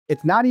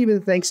It's not even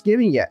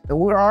Thanksgiving yet, and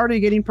we're already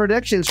getting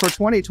predictions for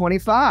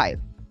 2025.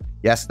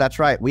 Yes, that's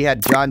right. We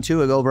had John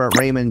Toohig over at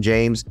Raymond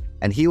James,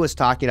 and he was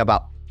talking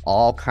about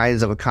all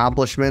kinds of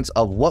accomplishments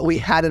of what we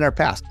had in our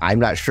past. I'm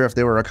not sure if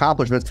they were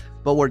accomplishments,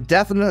 but we're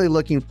definitely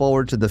looking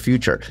forward to the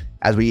future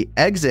as we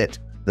exit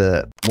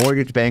the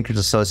Mortgage Bankers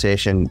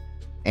Association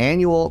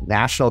annual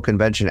national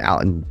convention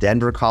out in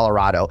Denver,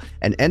 Colorado,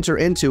 and enter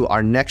into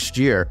our next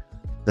year.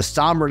 The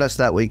somberness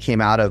that we came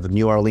out of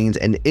New Orleans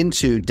and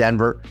into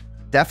Denver,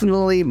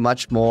 definitely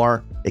much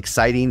more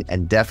exciting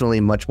and definitely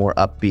much more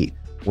upbeat.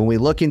 When we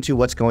look into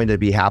what's going to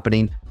be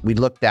happening, we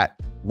looked at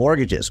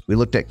mortgages, we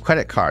looked at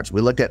credit cards, we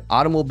looked at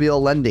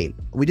automobile lending.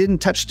 We didn't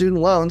touch student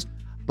loans,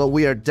 but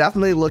we are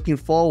definitely looking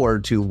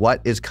forward to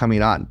what is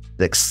coming on.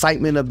 The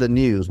excitement of the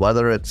news,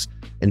 whether it's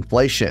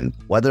inflation,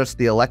 whether it's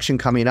the election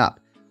coming up,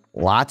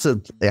 lots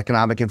of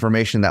economic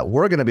information that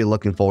we're going to be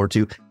looking forward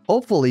to.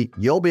 Hopefully,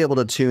 you'll be able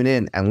to tune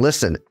in and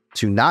listen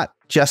to not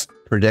just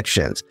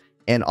predictions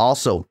and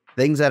also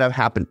things that have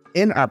happened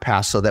in our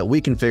past so that we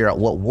can figure out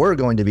what we're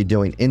going to be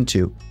doing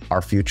into our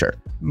future.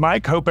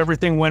 Mike, hope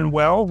everything went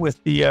well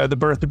with the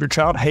birth of your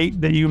child. Hate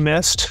that you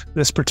missed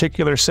this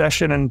particular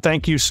session, and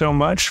thank you so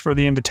much for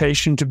the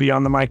invitation to be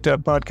on the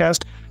MikeDrop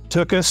podcast.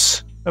 Took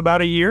us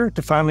about a year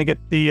to finally get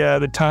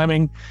the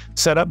timing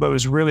set up, but I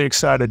was really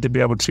excited to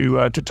be able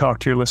to talk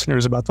to your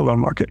listeners about the loan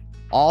market.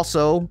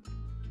 Also,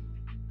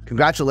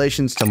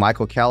 congratulations to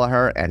Michael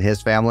Kelleher and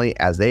his family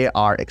as they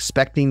are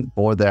expecting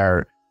for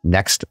their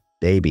next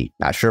baby.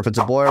 Not sure if it's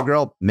a boy or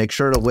girl. Make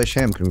sure to wish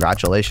him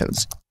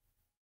congratulations.